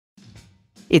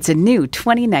It's a new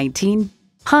 2019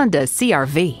 Honda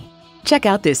CR-V. Check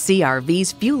out this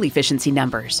CR-V's fuel efficiency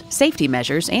numbers, safety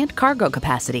measures, and cargo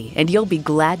capacity, and you'll be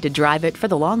glad to drive it for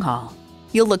the long haul.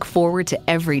 You'll look forward to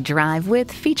every drive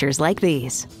with features like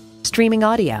these: streaming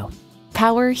audio,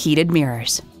 power heated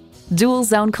mirrors, dual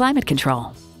zone climate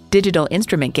control, digital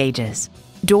instrument gauges,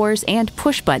 doors and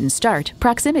push-button start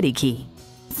proximity key,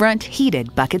 front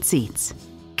heated bucket seats,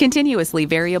 continuously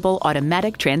variable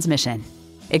automatic transmission,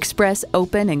 express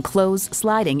open and close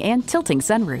sliding and tilting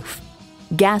sunroof,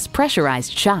 gas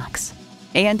pressurized shocks,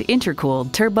 and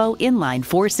intercooled turbo inline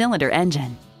 4-cylinder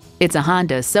engine. It's a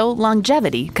Honda, so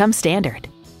longevity comes standard.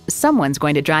 Someone's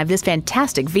going to drive this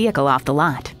fantastic vehicle off the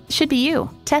lot. Should be you.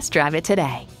 Test drive it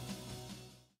today.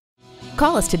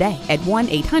 Call us today at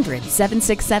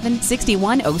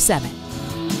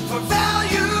 1-800-767-6107.